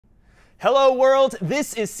Hello world,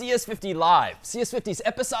 this is CS50 Live, CS50's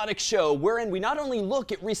episodic show wherein we not only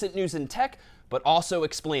look at recent news in tech, but also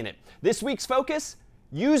explain it. This week's focus,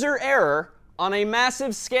 user error on a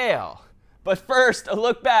massive scale. But first, a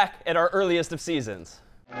look back at our earliest of seasons.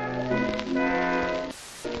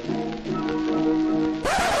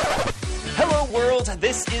 Hello world,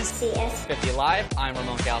 this is CS50 Live. I'm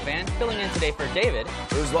Ramon Galvan, filling in today for David,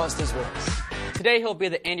 who's lost his voice. Today he'll be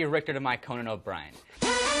the Andy Richter to my Conan O'Brien.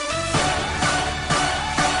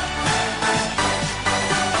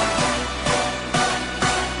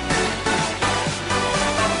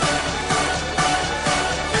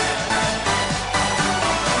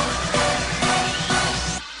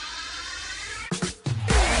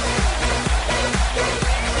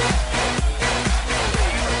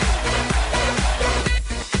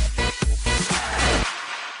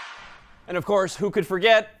 And of course, who could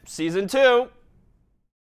forget Season 2?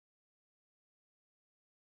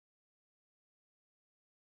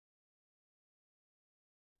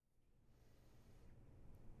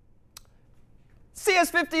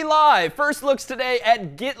 CS50 Live first looks today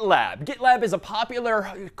at GitLab. GitLab is a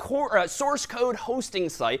popular source code hosting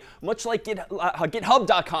site, much like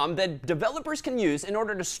GitHub.com, that developers can use in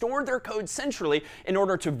order to store their code centrally in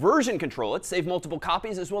order to version control it, save multiple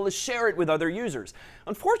copies, as well as share it with other users.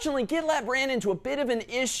 Unfortunately, GitLab ran into a bit of an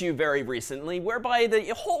issue very recently, whereby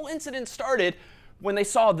the whole incident started when they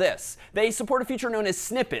saw this. They support a feature known as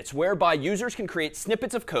snippets, whereby users can create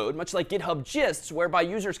snippets of code, much like GitHub Gists, whereby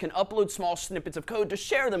users can upload small snippets of code to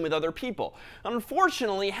share them with other people.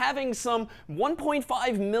 Unfortunately, having some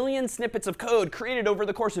 1.5 million snippets of code created over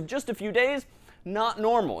the course of just a few days, not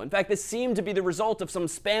normal. In fact, this seemed to be the result of some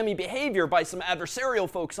spammy behavior by some adversarial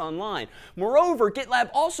folks online. Moreover,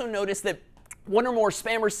 GitLab also noticed that one or more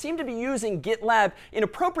spammers seem to be using GitLab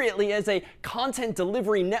inappropriately as a content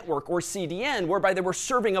delivery network, or CDN, whereby they were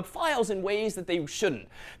serving up files in ways that they shouldn't.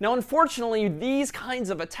 Now, unfortunately, these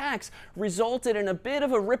kinds of attacks resulted in a bit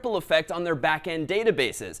of a ripple effect on their back-end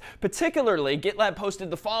databases. Particularly, GitLab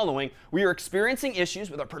posted the following: "We are experiencing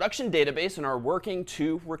issues with our production database and are working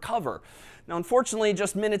to recover." Now, unfortunately,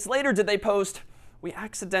 just minutes later did they post, "We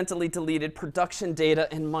accidentally deleted production data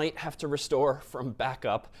and might have to restore from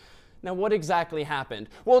backup." Now, what exactly happened?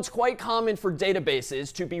 Well, it's quite common for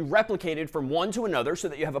databases to be replicated from one to another so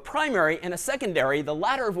that you have a primary and a secondary, the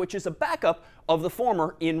latter of which is a backup of the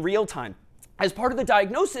former in real time. As part of the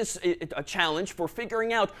diagnosis challenge for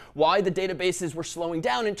figuring out why the databases were slowing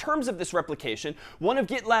down in terms of this replication, one of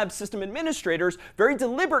GitLab's system administrators very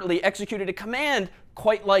deliberately executed a command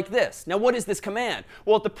quite like this. Now, what is this command?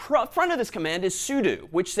 Well, at the front of this command is sudo,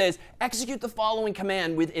 which says execute the following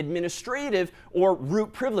command with administrative or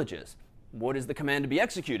root privileges. What is the command to be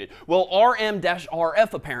executed? Well,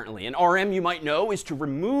 rm-rf apparently. And rm, you might know, is to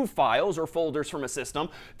remove files or folders from a system.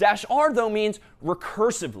 -r, though, means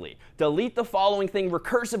recursively. Delete the following thing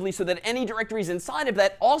recursively so that any directories inside of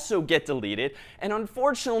that also get deleted. And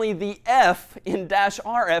unfortunately, the f in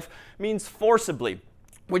 -rf means forcibly,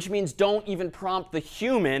 which means don't even prompt the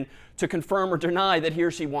human to confirm or deny that he or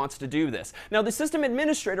she wants to do this. Now, the system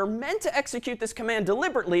administrator meant to execute this command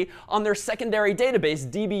deliberately on their secondary database,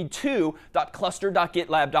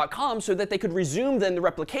 db2.cluster.gitlab.com, so that they could resume then the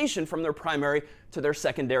replication from their primary to their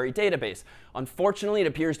secondary database. Unfortunately, it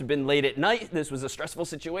appears to have been late at night. This was a stressful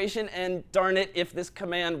situation. And darn it, if this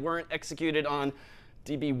command weren't executed on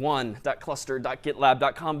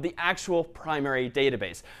db1.cluster.gitlab.com, the actual primary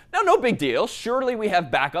database. Now, no big deal. Surely we have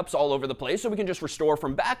backups all over the place, so we can just restore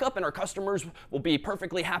from backup, and our customers will be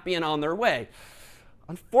perfectly happy and on their way.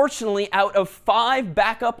 Unfortunately, out of 5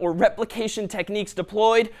 backup or replication techniques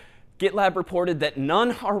deployed, GitLab reported that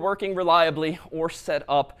none are working reliably or set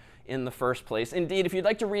up in the first place. Indeed, if you'd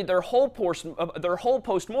like to read their whole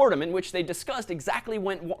post-mortem in which they discussed exactly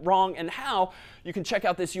what went wrong and how, you can check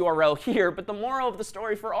out this URL here. But the moral of the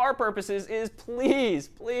story for our purposes is please,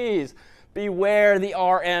 please beware the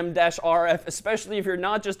rm-rf, especially if you're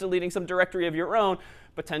not just deleting some directory of your own,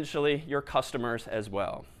 potentially your customers as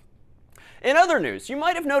well. In other news, you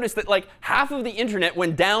might have noticed that like half of the internet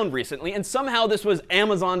went down recently, and somehow this was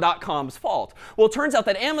Amazon.com's fault. Well, it turns out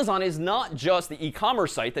that Amazon is not just the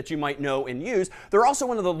e-commerce site that you might know and use. They're also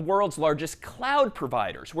one of the world's largest cloud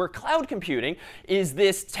providers, where cloud computing is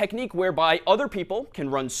this technique whereby other people can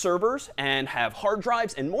run servers and have hard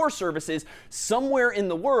drives and more services somewhere in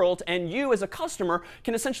the world, and you as a customer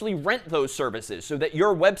can essentially rent those services so that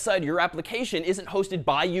your website, your application isn't hosted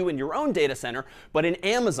by you in your own data center, but in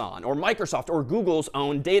Amazon or Microsoft Microsoft or Google's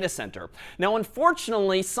own data center. Now,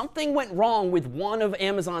 unfortunately, something went wrong with one of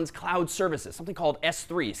Amazon's cloud services, something called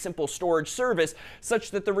S3, Simple Storage Service,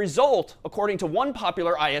 such that the result, according to one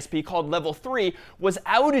popular ISP called Level 3, was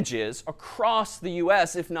outages across the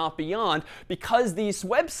US, if not beyond, because these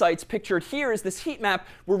websites pictured here as this heat map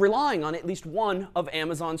were relying on at least one of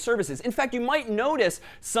Amazon's services. In fact, you might notice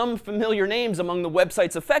some familiar names among the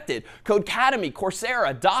websites affected: Codecademy,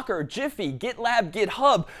 Coursera, Docker, Jiffy, GitLab,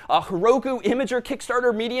 GitHub, Heroku, Imager,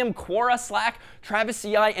 Kickstarter, Medium, Quora, Slack, Travis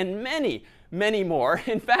CI, and many, many more.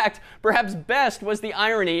 In fact, perhaps best was the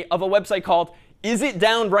irony of a website called Is It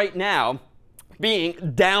Down Right Now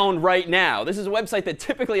being down right now. This is a website that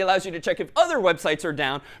typically allows you to check if other websites are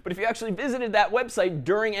down. But if you actually visited that website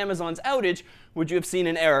during Amazon's outage, would you have seen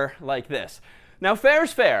an error like this? Now,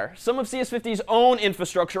 fair's fair. Some of CS50's own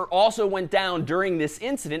infrastructure also went down during this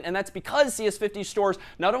incident, and that's because CS50 stores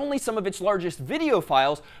not only some of its largest video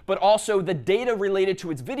files, but also the data related to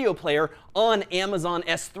its video player on Amazon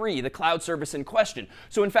S3, the cloud service in question.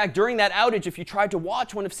 So in fact, during that outage, if you tried to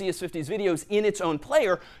watch one of CS50's videos in its own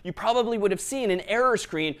player, you probably would have seen an error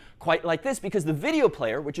screen quite like this, because the video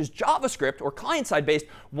player, which is JavaScript or client-side based,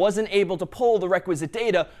 wasn't able to pull the requisite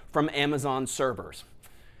data from Amazon servers.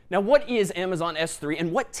 Now, what is Amazon S3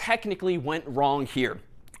 and what technically went wrong here?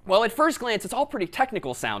 Well, at first glance, it's all pretty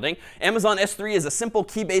technical sounding. Amazon S3 is a simple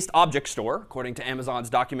key-based object store, according to Amazon's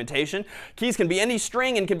documentation. Keys can be any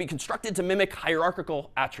string and can be constructed to mimic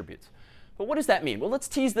hierarchical attributes. But what does that mean? Well, let's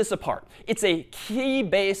tease this apart. It's a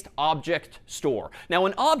key-based object store. Now,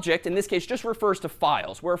 an object, in this case, just refers to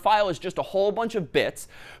files, where a file is just a whole bunch of bits.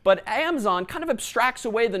 But Amazon kind of abstracts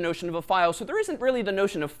away the notion of a file. So there isn't really the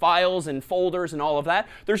notion of files and folders and all of that.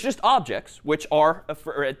 There's just objects, which are,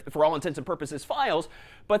 for all intents and purposes, files.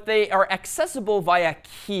 But they are accessible via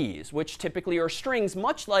keys, which typically are strings,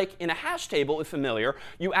 much like in a hash table, if familiar.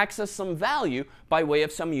 You access some value by way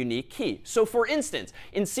of some unique key. So for instance,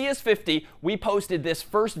 in CS50, we posted this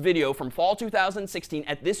first video from fall 2016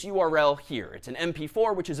 at this URL here. It's an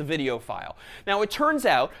MP4, which is a video file. Now, it turns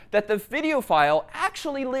out that the video file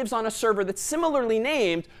actually lives on a server that's similarly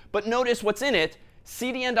named, but notice what's in it: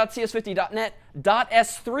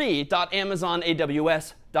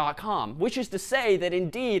 cdn.cs50.net.s3.amazonaws.com, which is to say that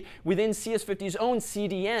indeed within CS50's own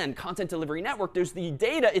CDN, content delivery network, does the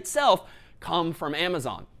data itself come from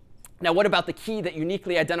Amazon. Now, what about the key that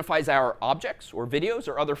uniquely identifies our objects or videos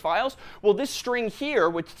or other files? Well, this string here,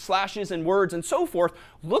 with slashes and words and so forth,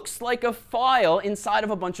 looks like a file inside of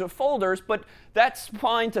a bunch of folders. But that's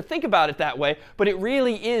fine to think about it that way. But it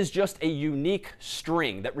really is just a unique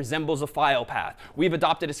string that resembles a file path. We've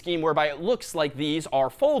adopted a scheme whereby it looks like these are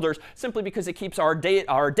folders simply because it keeps our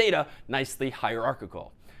data nicely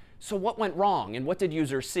hierarchical. So what went wrong, and what did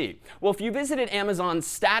users see? Well, if you visited Amazon's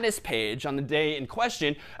status page on the day in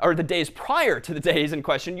question, or the days prior to the days in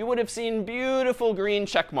question, you would have seen beautiful green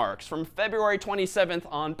check marks from February 27th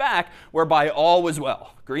on back, whereby all was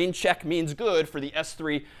well. Green check means good for the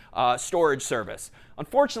S3 storage service.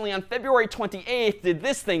 Unfortunately, on February 28th, did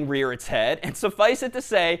this thing rear its head, and suffice it to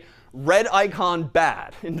say, red icon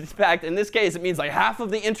bad. In fact, in this case, it means like half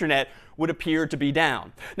of the internet would appear to be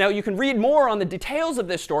down. Now, you can read more on the details of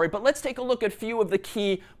this story, but let's take a look at a few of the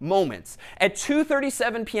key moments. At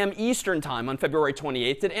 2:37 p.m. Eastern time on February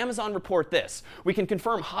 28th, did Amazon report this: we can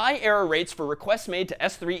confirm high error rates for requests made to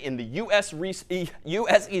S3 in the US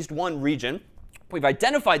East 1 region. We've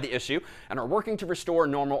identified the issue and are working to restore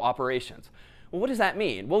normal operations. Well, what does that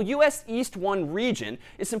mean? Well, US East 1 region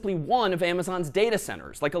is simply one of Amazon's data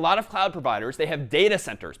centers. Like a lot of cloud providers, they have data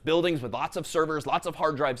centers, buildings with lots of servers, lots of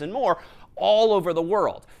hard drives, and more all over the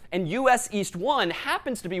world. And US East 1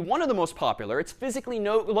 happens to be one of the most popular. It's physically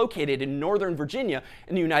located in Northern Virginia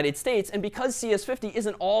in the United States. And because CS50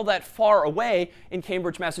 isn't all that far away in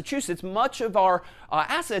Cambridge, Massachusetts, much of our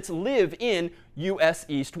assets live in US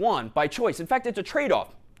East 1 by choice. In fact, it's a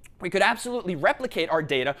trade-off. We could absolutely replicate our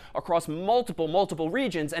data across multiple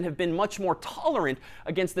regions and have been much more tolerant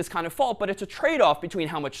against this kind of fault. But it's a trade-off between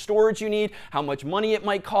how much storage you need, how much money it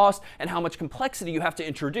might cost, and how much complexity you have to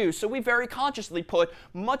introduce. So we very consciously put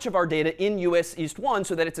much of our data in US East 1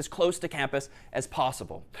 so that it's as close to campus as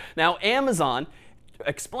possible. Now, Amazon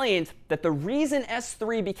explained that the reason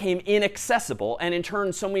S3 became inaccessible, and in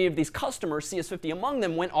turn so many of these customers, CS50 among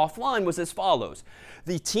them, went offline, was as follows.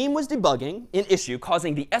 The team was debugging an issue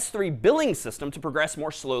causing the S3 billing system to progress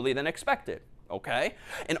more slowly than expected. OK?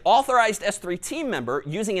 An authorized S3 team member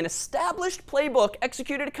using an established playbook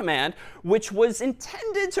executed a command which was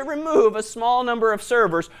intended to remove a small number of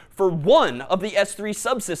servers for one of the S3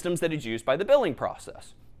 subsystems that is used by the billing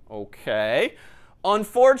process. OK.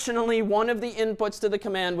 Unfortunately, one of the inputs to the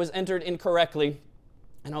command was entered incorrectly,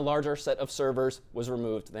 and a larger set of servers was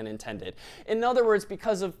removed than intended. In other words,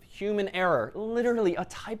 because of human error, literally a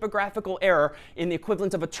typographical error in the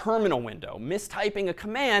equivalent of a terminal window, mistyping a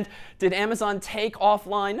command, did Amazon take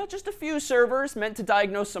offline not just a few servers meant to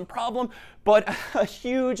diagnose some problem, but a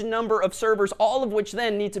huge number of servers, all of which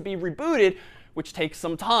then need to be rebooted, which takes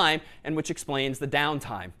some time and which explains the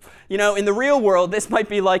downtime. You know, in the real world, this might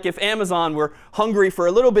be like if Amazon were hungry for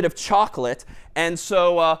a little bit of chocolate and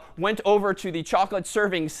so went over to the chocolate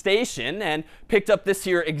serving station and picked up this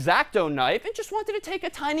here X-Acto knife and just wanted to take a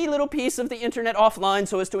tiny little piece of the internet offline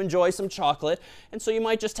so as to enjoy some chocolate. And so you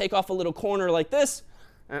might just take off a little corner like this.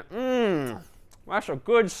 And, that's a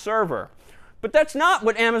good server. But that's not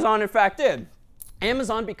what Amazon, in fact, did.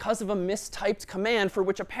 Amazon, because of a mistyped command for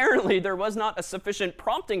which apparently there was not a sufficient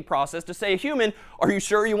prompting process to say, human, are you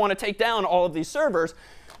sure you want to take down all of these servers?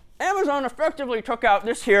 Amazon effectively took out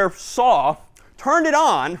this here saw, turned it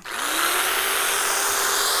on,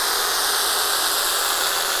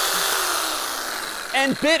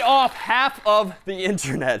 and bit off half of the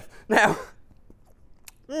internet. Now,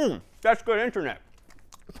 that's good internet.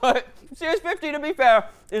 But CS50, to be fair,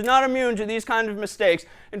 is not immune to these kinds of mistakes.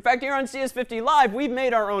 In fact, here on CS50 Live, we've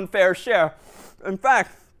made our own fair share. In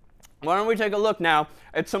fact, why don't we take a look now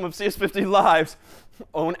at some of CS50 Live's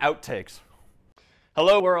own outtakes.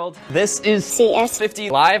 Hello, world. This is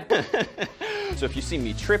CS50 Live. So if you see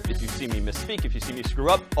me trip, if you see me misspeak, if you see me screw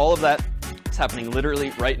up, all of that is happening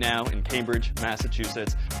literally right now in Cambridge,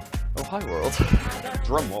 Massachusetts. Oh, hi, world.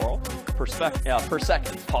 Drum roll per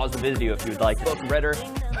second. Pause the video if you'd like. Book redder.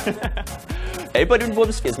 Hey, but it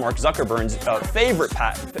is Mark Zuckerberg's favorite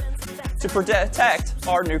patent to protect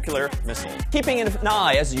our nuclear missile. Keeping an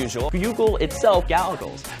eye, as usual, Google itself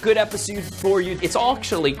goggles. Good episode for you. It's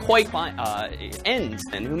actually quite fine. It ends,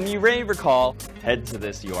 and whom you may recall, head to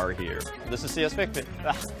this, you are here. This is CS50.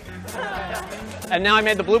 And now I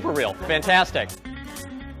made the blooper reel. Fantastic.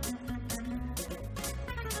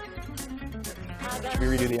 Should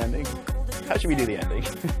we redo the ending? How should we do the ending?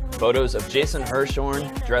 Photos of Jason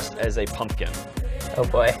Hirschhorn dressed as a pumpkin. Oh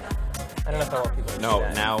boy. I don't know if I want people to see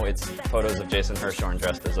that. Now it's photos of Jason Hirschhorn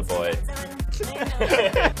dressed as a boy.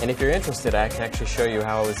 And if you're interested, I can actually show you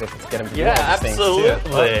how I was able to get him to do all these absolutely. things too.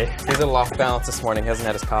 Look, he's a little off balance this morning. He hasn't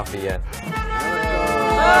had his coffee yet.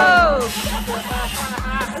 Oh!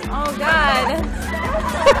 Oh God!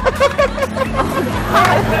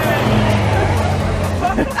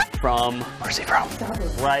 From where's he from?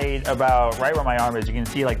 Right where my arm is, you can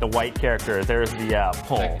see like the white character. There's the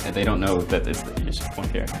pole. And they don't know that it's just one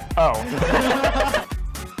character. Oh.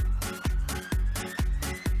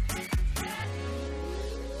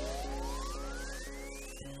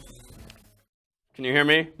 Can you hear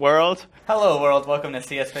me, world? Hello, world. Welcome to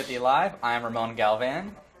CS50 Live. I'm Ramon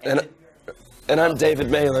Galvan. And I'm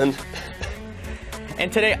David Malin.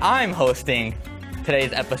 And today I'm hosting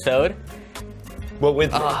today's episode. Well,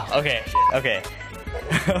 with Okay.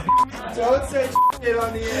 Don't say shit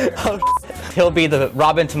on the air. He'll be the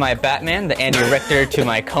Robin to my Batman, the Andy Richter to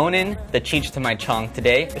my Conan, the Cheech to my Chong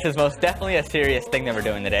today. This is most definitely a serious thing that we're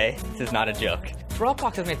doing today. This is not a joke.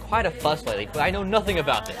 Dropbox has made quite a fuss lately, but I know nothing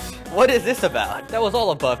about this. What is this about? That was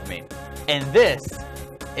all above me. And this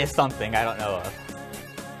is something I don't know of.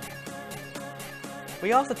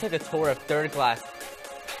 We also took a tour of third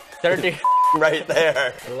Right there.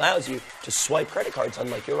 It allows you to swipe credit cards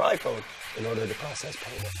unlike your iPhone in order to process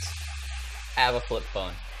payments. I have a flip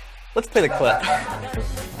phone. Let's play the clip.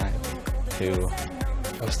 2.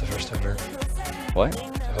 Host the first ever. What?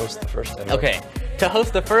 To host the first ever. Okay. To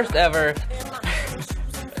host the first ever.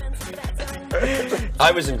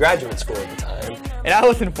 I was in graduate school at the time. And I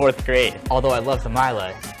was in 4th grade. Although I love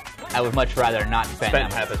Zamila, I would much rather not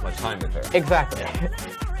spend half as much time with her. Exactly.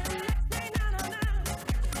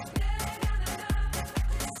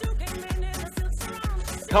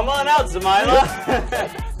 Come on out,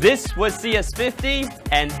 Zamila. This was CS50,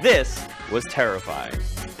 and this was terrifying.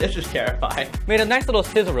 This is terrifying. Made a nice little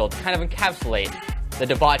sizzle reel to kind of encapsulate the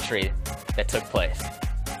debauchery that took place.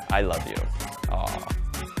 I love you. Aw.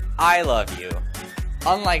 I love you.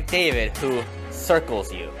 Unlike David, who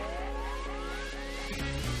circles you.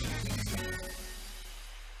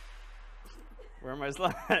 Where am I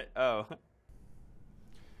slide? Oh.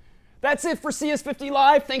 That's it for CS50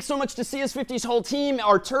 Live. Thanks so much to CS50's whole team,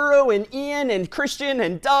 Arturo and Ian and Christian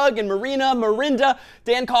and Doug and Marina, Marinda,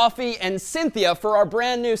 Dan Coffey, and Cynthia for our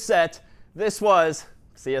brand new set. This was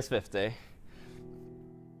CS50.